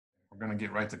We're going to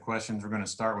get right to questions. We're going to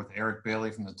start with Eric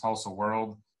Bailey from the Tulsa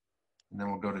World, and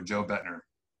then we'll go to Joe Bettner.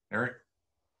 Eric?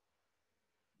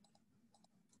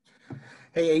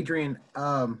 Hey, Adrian.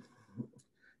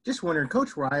 Just wondering,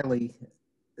 Coach Riley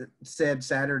said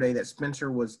Saturday that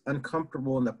Spencer was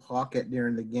uncomfortable in the pocket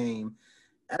during the game.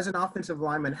 As an offensive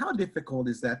lineman, how difficult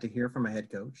is that to hear from a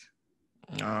head coach?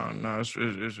 No,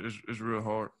 it's real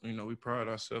hard. We pride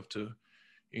ourselves to,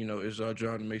 it's our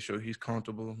job to make sure he's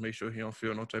comfortable, make sure he don't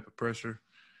feel no type of pressure.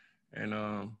 And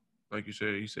like you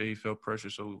said, he felt pressure,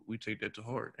 so we take that to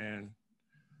heart. And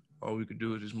all we could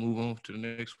do is just move on to the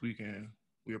next week, and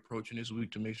we're approaching this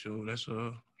week to make sure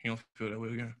he don't feel that way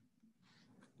again.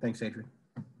 Thanks, Adrian.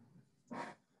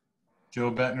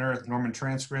 Joe Bettner, Norman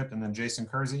Transcript, and then Jason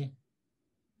Kersey.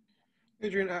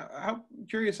 Adrian, how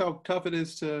curious how tough it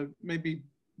is to maybe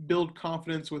build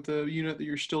confidence with a unit that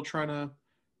you're still trying to,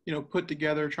 put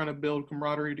together, trying to build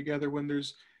camaraderie together when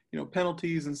there's,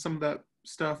 penalties and some of that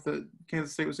stuff that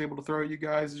Kansas State was able to throw at you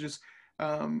guys. It's just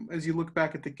as you look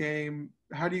back at the game,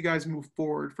 how do you guys move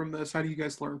forward from this? How do you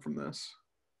guys learn from this?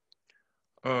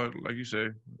 Like you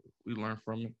said, we learn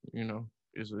from it.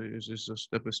 It's just a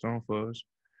stepping stone for us.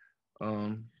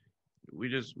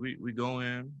 We go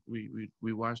in,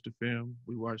 we watch the film,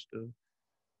 we watch the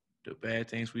bad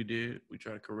things we did, we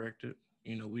try to correct it.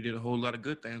 We did a whole lot of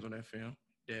good things on that film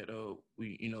that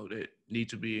that need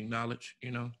to be acknowledged,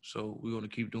 so we're going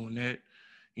to keep doing that.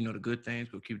 The good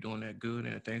things, we'll keep doing that good,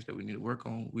 and the things that we need to work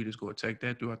on, we just go attack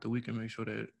that throughout the week and make sure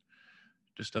that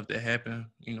the stuff that happened,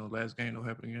 last game don't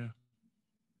happen again.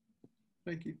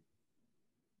 Thank you.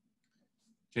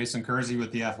 Jason Kersey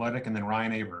with The Athletic, and then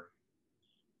Ryan Aber.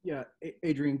 Yeah,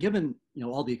 Adrian, given,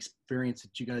 all the experience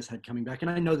that you guys had coming back,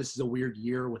 and I know this is a weird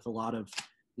year with a lot of,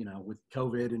 with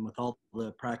COVID and with all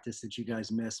the practice that you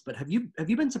guys missed, but have you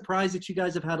been surprised that you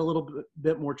guys have had a little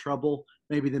bit more trouble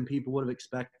maybe than people would have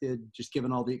expected, just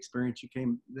given all the experience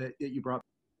that you brought?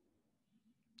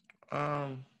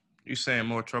 You saying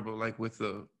more trouble like with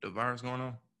the virus going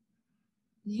on?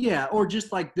 Yeah, or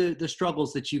just like the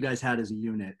struggles that you guys had as a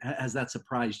unit. Has that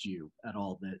surprised you at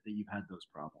all that you've had those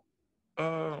problems?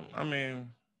 I mean,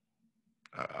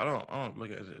 I don't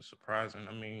look at it as surprising.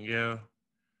 I mean, yeah,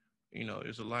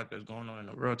 there's a lot that's going on in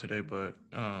the world today, but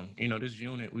this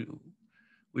unit,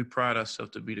 we pride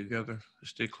ourselves to be together, to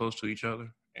stay close to each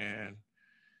other, and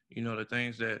the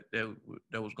things that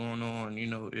was going on,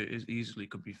 it easily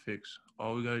could be fixed.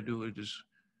 All we got to do is just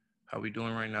how we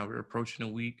doing right now. We're approaching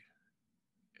the week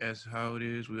as how it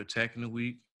is. We're attacking the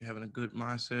week, having a good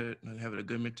mindset and having a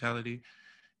good mentality.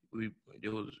 It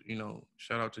was,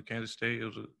 shout out to Kansas State. It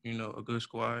was a good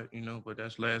squad, but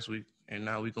that's last week. And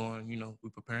now we're going, we're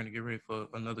preparing to get ready for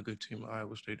another good team at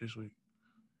Iowa State this week.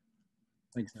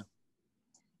 Thanks, Sam.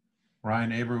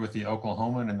 Ryan Aber with the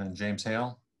Oklahoman, and then James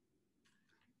Hale.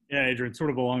 Yeah, Adrian, sort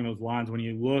of along those lines, when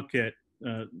you look at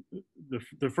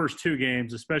the first two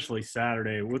games, especially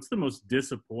Saturday, what's the most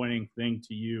disappointing thing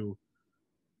to you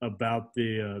about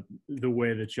the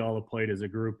way that y'all have played as a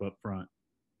group up front?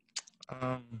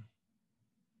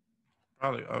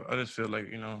 Probably, I just feel like,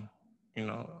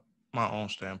 my own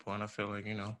standpoint, I feel like,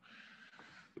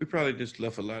 we probably just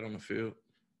left a lot on the field,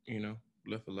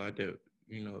 left a lot that,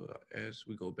 as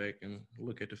we go back and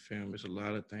look at the film, there's a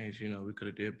lot of things, we could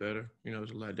have did better.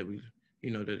 There's a lot that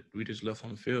that we just left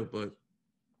on the field, but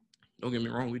don't get me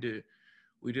wrong, we did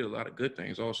a lot of good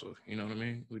things also, you know what I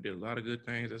mean? We did a lot of good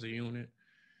things as a unit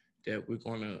that we're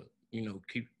going to,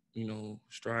 keep,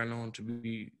 striding on to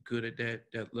be good at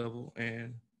that level.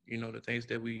 And, the things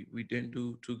that we didn't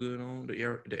do too good on,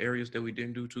 the areas that we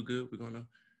didn't do too good, we're going to,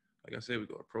 like I said, we're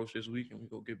going to approach this week and we're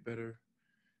going to get better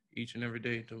each and every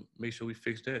day to make sure we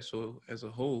fix that. So as a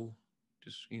whole,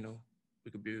 just, we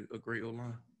could be a great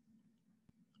O-line.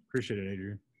 Appreciate it,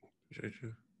 Adrian. Appreciate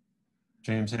you.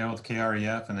 James Hale with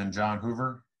KREF, and then John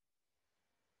Hoover.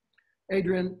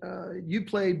 Adrian, you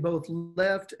played both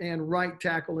left and right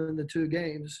tackle in the two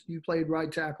games. You played right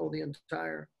tackle the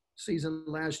entire season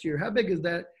last year. How big is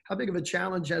that? How big of a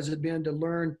challenge has it been to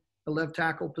learn the left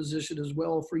tackle position as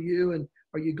well for you? And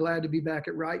are you glad to be back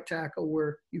at right tackle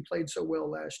where you played so well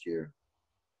last year?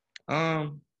 I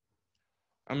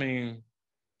mean,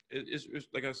 it's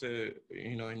like I said,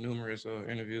 in numerous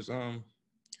interviews.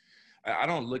 I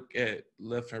don't look at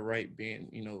left and right being,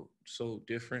 so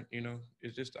different.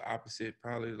 It's just the opposite.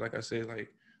 Probably, like I said,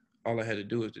 like all I had to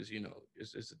do is just,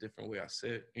 it's just a different way I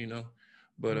sit,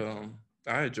 But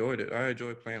I enjoyed it. I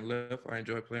enjoyed playing left. I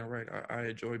enjoyed playing right. I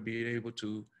enjoy being able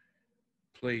to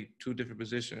play two different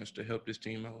positions to help this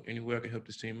team out. Anywhere I can help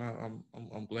this team out,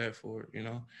 I'm glad for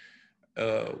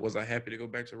it. Was I happy to go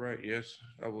back to right? Yes,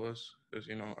 I was, because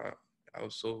I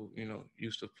was so,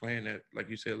 used to playing that, like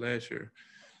you said last year.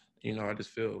 I just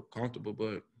feel comfortable.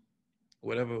 But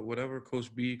whatever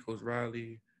Coach B, Coach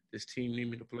Riley, this team need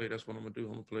me to play, that's what I'm gonna do.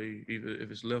 I'm gonna play either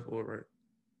if it's left or right.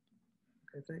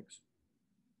 Okay, thanks.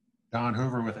 Don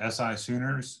Hoover with SI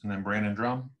Sooners, and then Brandon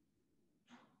Drum.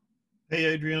 Hey,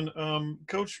 Adrian.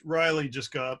 Coach Riley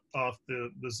just got off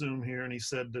the Zoom here, and he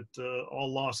said that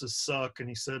all losses suck, and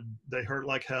he said they hurt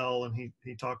like hell, and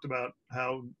he talked about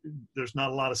how there's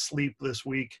not a lot of sleep this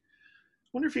week. I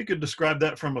wonder if you could describe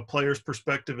that from a player's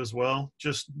perspective as well.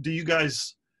 Just do you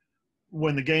guys,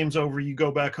 when the game's over, you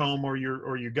go back home, or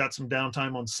you got some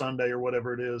downtime on Sunday or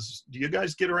whatever it is, do you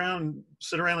guys sit around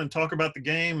and talk about the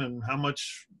game and how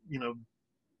much,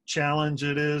 challenge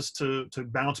it is to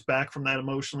bounce back from that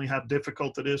emotionally, how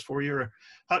difficult it is for you? Or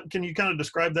can you kind of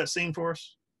describe that scene for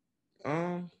us?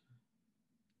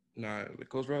 Nah,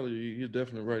 Coach Riley, you're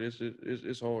definitely right.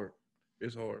 It's hard.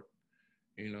 It's hard.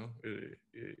 You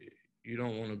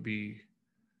don't want to be,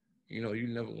 you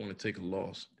never want to take a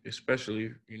loss,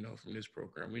 especially, from this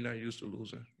program. We're not used to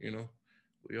losing,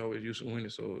 We always used to winning.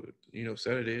 So,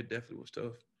 Saturday, it definitely was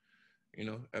tough.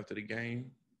 After the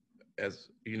game,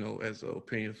 as as an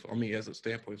opinion, as a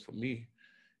standpoint for me,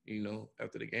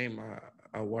 after the game,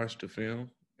 I watched the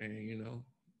film, and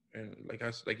and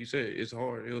like you said, it's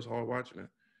hard. It was hard watching it,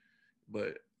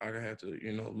 but I had to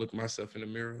look myself in the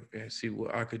mirror and see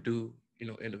what I could do,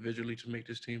 individually to make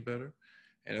this team better,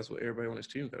 and that's what everybody on this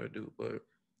team got to do. But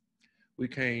we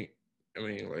can't.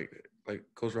 Like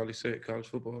Coach Riley said, college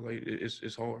football,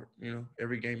 it's hard.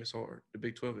 Every game is hard. The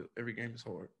Big 12, every game is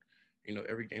hard.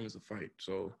 Every game is a fight.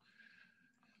 So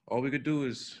all we could do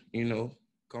is,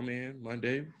 come in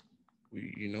Monday.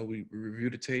 We review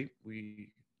the tape.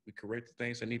 We correct the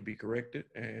things that need to be corrected,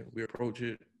 and we approach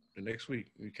it the next week.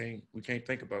 We can't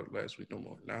think about last week no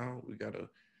more. Now we gotta,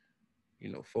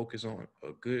 focus on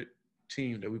a good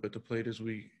team that we got to play this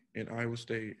week in Iowa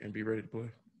State and be ready to play.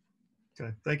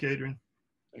 Okay, thank you, Adrian.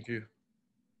 Thank you.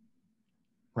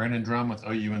 Brandon Drum with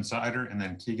OU Insider, and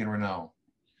then Keegan Renault.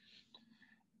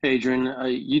 Adrian,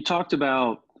 you talked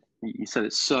about, you said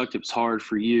it sucked. It was hard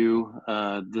for you.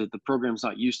 The program's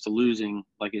not used to losing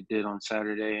like it did on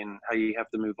Saturday, and how you have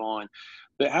to move on.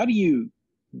 But how do you,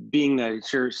 being that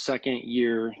it's your second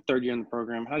year, third year in the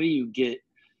program, how do you get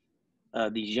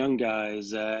these young guys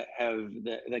that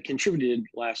contributed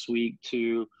last week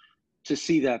to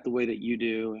see that the way that you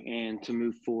do and to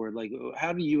move forward? Like,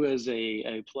 how do you as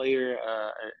a player,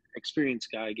 experienced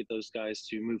guy, get those guys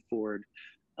to move forward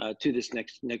to this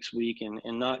next week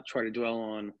and not try to dwell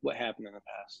on what happened in the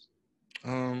past?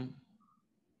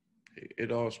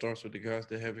 It all starts with the guys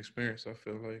that have experience. I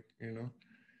feel like,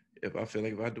 if I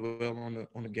dwell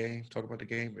on the game, talk about the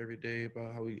game every day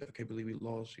about how I can't believe we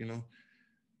lost,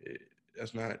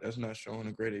 that's not showing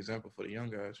a great example for the young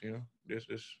guys. This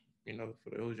is,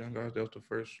 for those young guys, that was the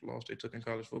first loss they took in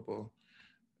college football,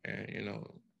 and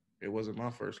it wasn't my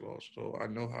first loss, so I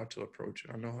know how to approach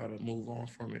it. I know how to move on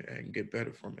from it and get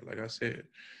better from it. Like I said,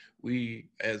 we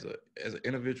as an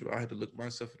individual, I had to look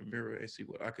myself in the mirror and see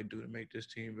what I could do to make this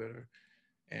team better.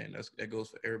 And that goes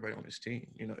for everybody on this team.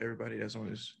 Everybody that's on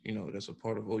this, that's a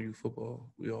part of OU football.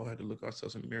 We all had to look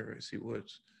ourselves in the mirror and see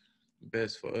what's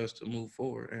best for us to move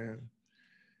forward. And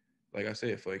like I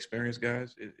said, for experienced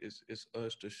guys, it's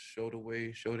us to show the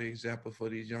way, show the example for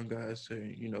these young guys.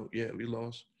 Saying, yeah, we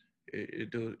lost.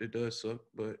 It does suck,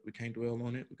 but we can't dwell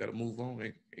on it. We got to move on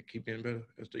and keep getting better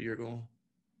as the year goes on.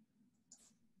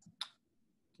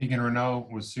 Keegan Renault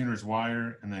with Sooners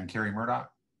Wire, and then Kerry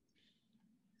Murdoch.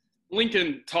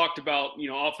 Lincoln talked about,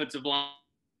 offensive line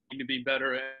need to be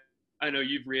better. I know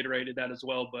you've reiterated that as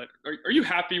well, but are you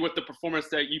happy with the performance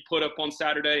that you put up on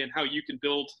Saturday and how you can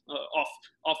build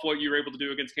off what you were able to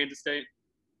do against Kansas State?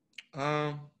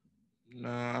 No,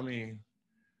 I mean,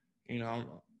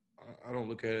 I don't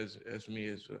look at it as me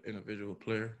as an individual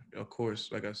player. Of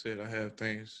course, like I said, I have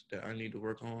things that I need to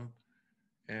work on.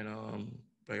 And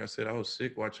like I said, I was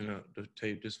sick watching the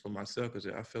tape just for myself because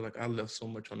I feel like I left so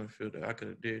much on the field that I could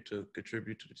have did to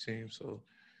contribute to the team. So,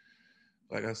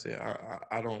 like I said,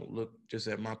 I don't look just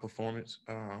at my performance.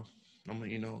 I'm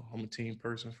a team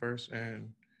person first, and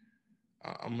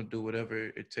I'm gonna do whatever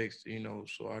it takes,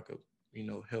 so I could,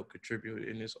 help contribute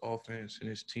in this offense and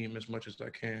this team as much as I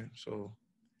can. So,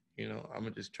 I'm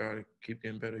gonna just try to keep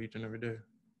getting better each and every day.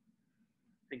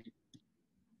 Thank you.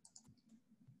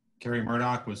 Kerry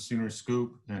Murdoch with Sooner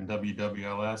Scoop and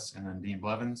WWLS, and then Dean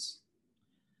Blevins.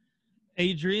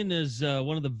 Adrian is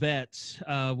one of the vets.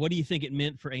 What do you think it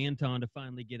meant for Anton to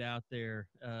finally get out there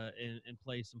and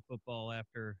play some football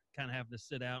after kind of having to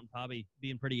sit out and probably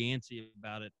being pretty antsy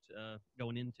about it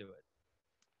going into it?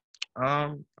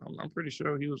 I'm pretty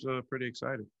sure he was pretty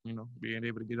excited. Being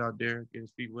able to get out there, get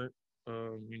his feet wet.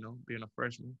 Being a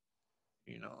freshman.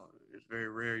 It's very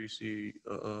rare you see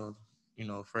a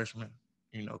freshman,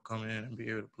 come in and be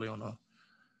able to play on a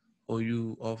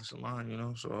OU offensive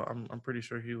line. So I'm pretty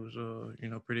sure he was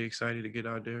pretty excited to get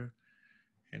out there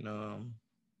and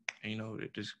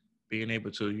it just being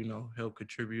able to help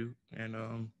contribute. And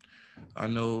I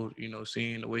know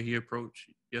seeing the way he approached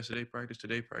yesterday practice,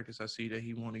 today practice, I see that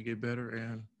he want to get better,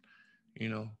 and you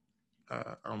know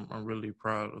I'm really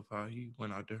proud of how he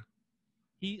went out there.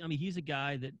 He's a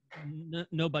guy that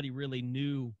nobody really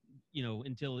knew,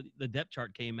 until the depth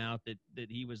chart came out that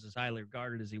he was as highly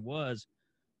regarded as he was.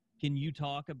 Can you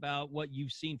talk about what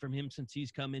you've seen from him since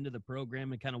he's come into the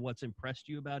program and kind of what's impressed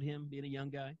you about him being a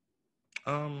young guy?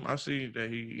 I see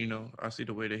that I see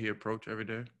the way that he approached every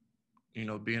day,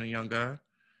 being a young guy.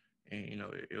 And,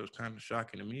 it was kind of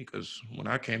shocking to me because when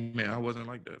I came in, I wasn't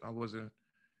like that. I wasn't,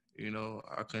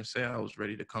 I couldn't say I was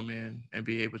ready to come in and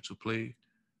be able to play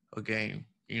a game.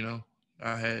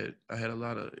 I had a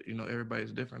lot of,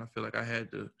 everybody's different. I feel like I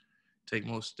had to take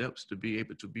more steps to be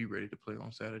able to be ready to play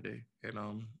on Saturday. And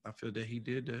I feel that he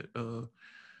did that.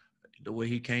 The way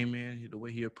he came in, the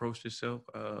way he approached himself,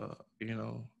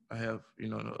 I have,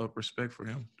 enough respect for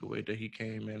him, the way that he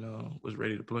came and was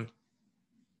ready to play.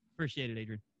 Appreciate it,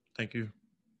 Adrian. Thank you.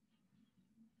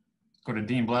 Let's go to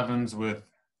Dean Blevins with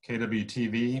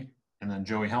KWTV and then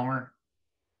Joey Helmer.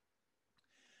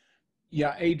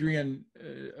 Yeah, Adrian,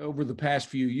 over the past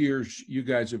few years, you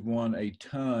guys have won a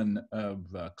ton of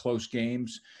close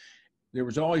games. There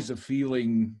was always a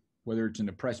feeling, whether it's in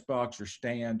the press box or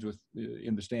stands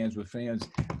in the stands with fans,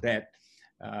 that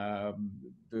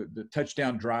the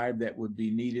touchdown drive that would be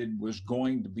needed was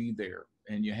going to be there.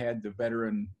 And you had the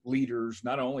veteran leaders,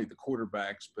 not only the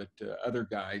quarterbacks, but other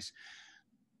guys.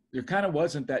 There kind of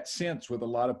wasn't that sense with a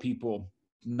lot of people,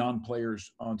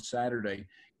 non-players, on Saturday.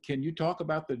 Can you talk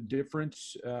about the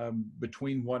difference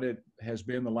between what it has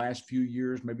been the last few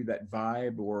years, maybe that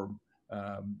vibe or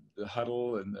the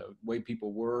huddle and the way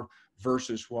people were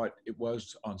versus what it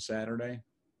was on Saturday?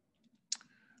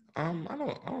 I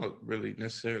don't really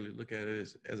necessarily look at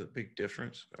it as a big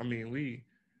difference. I mean,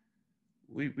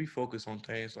 we focus on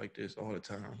things like this all the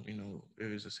time.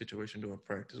 If it's a situation during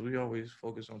practice, we always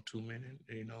focus on 2 minutes,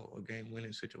 a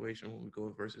game-winning situation when we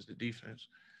go versus the defense.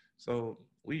 So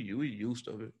we used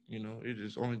to it. It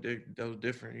just only that was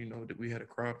different. That we had a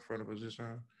crowd in front of us this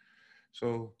time.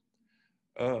 So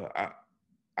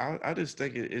I just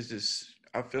think it's just,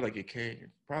 I feel like it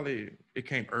came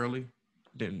early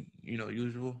than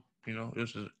usual.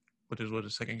 This is what the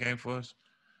second game for us.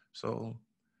 So,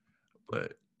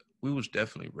 but we was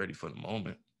definitely ready for the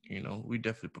moment. We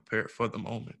definitely prepared for the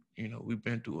moment. We've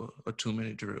been through a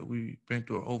 2-minute drill. We've been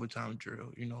through an overtime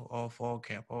drill. All fall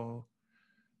camp, all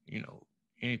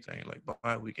anything like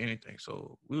bye week, anything.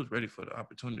 So we was ready for the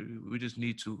opportunity. We just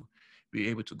need to be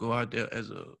able to go out there as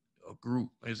a group,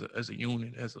 as a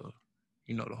unit, as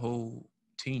the whole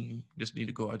team. Just need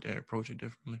to go out there and approach it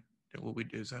differently than what we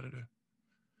did Saturday.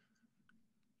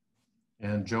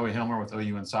 And Joey Helmer with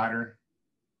OU Insider.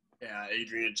 Yeah,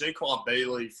 Adrian, Jaquan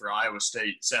Bailey for Iowa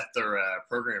State set their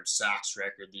program sacks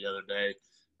record the other day.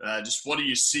 Just what do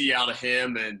you see out of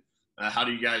him, and how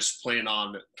do you guys plan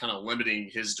on kind of limiting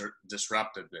his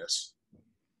disruptiveness?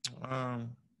 Yeah,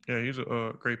 he's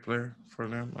a great player for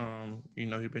them. He's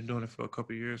been doing it for a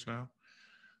couple of years now.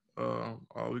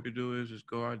 All we could do is just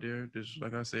go out there, just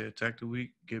like I said, attack the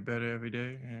week, get better every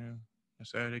day, and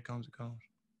Saturday comes, it comes.